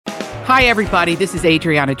Hi, everybody. This is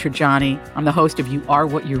Adriana Trajani. I'm the host of You Are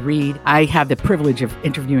What You Read. I have the privilege of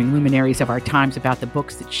interviewing luminaries of our times about the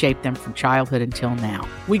books that shaped them from childhood until now.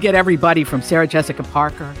 We get everybody from Sarah Jessica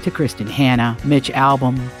Parker to Kristen Hanna, Mitch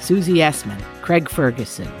Albom, Susie Essman, Craig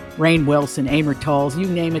Ferguson, Rainn Wilson, Amor Tolls, you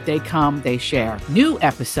name it, they come, they share. New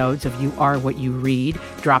episodes of You Are What You Read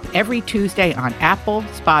drop every Tuesday on Apple,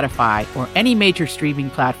 Spotify, or any major streaming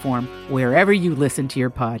platform wherever you listen to your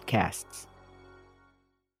podcasts.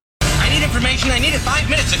 I need information. I need it 5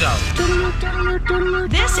 minutes ago.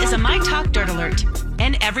 This is a My Talk Dirt Alert,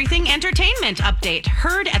 an everything entertainment update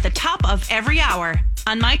heard at the top of every hour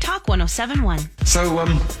on My Talk 107.1. So,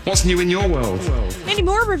 what's new in your world? Mandy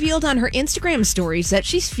Moore revealed on her Instagram stories that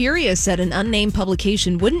she's furious that an unnamed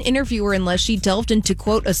publication wouldn't interview her unless she delved into,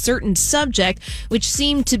 quote, a certain subject, which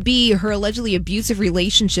seemed to be her allegedly abusive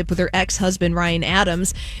relationship with her ex-husband, Ryan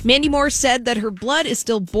Adams. Mandy Moore said that her blood is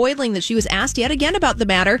still boiling, that she was asked yet again about the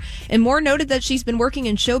matter, and Moore noted that she's been working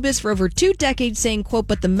in showbiz for over 2 decades, saying, quote,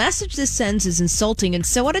 but the message this sends is insulting and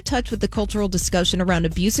so out of touch with the cultural discussion around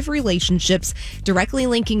abusive relationships, directly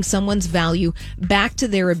linking someone's value back to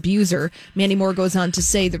their abuser. Mandy Moore goes on to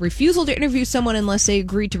say the refusal to interview someone unless they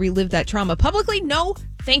agree to relive that trauma publicly, no,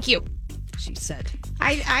 thank you, she said.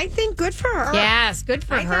 I think good for her. Yes, good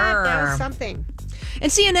for her. I thought that was something. And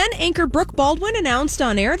CNN anchor Brooke Baldwin announced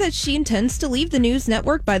on air that she intends to leave the news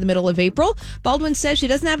network by the middle of April. Baldwin says she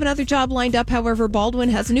doesn't have another job lined up. However, Baldwin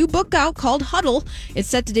has a new book out called Huddle. It's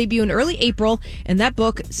set to debut in early April, and that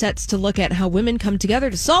book sets to look at how women come together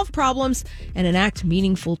to solve problems and enact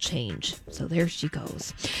meaningful change. So there she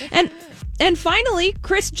goes. And finally,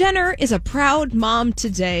 Kris Jenner is a proud mom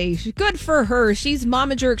today. Good for her. She's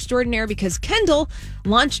momager extraordinaire because Kendall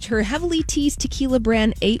launched her heavily teased tequila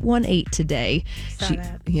brand 818 today.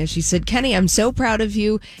 She said, Kenny, I'm so proud of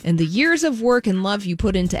you and the years of work and love you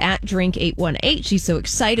put into @drink818. She's so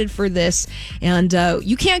excited for this. And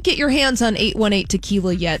you can't get your hands on 818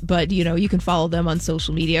 tequila yet, but you can follow them on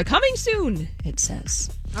social media. Coming soon, it says.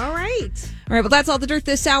 All right. All right, well, that's all the dirt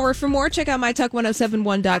this hour. For more, check out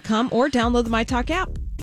mytalk1071.com or download the MyTalk app.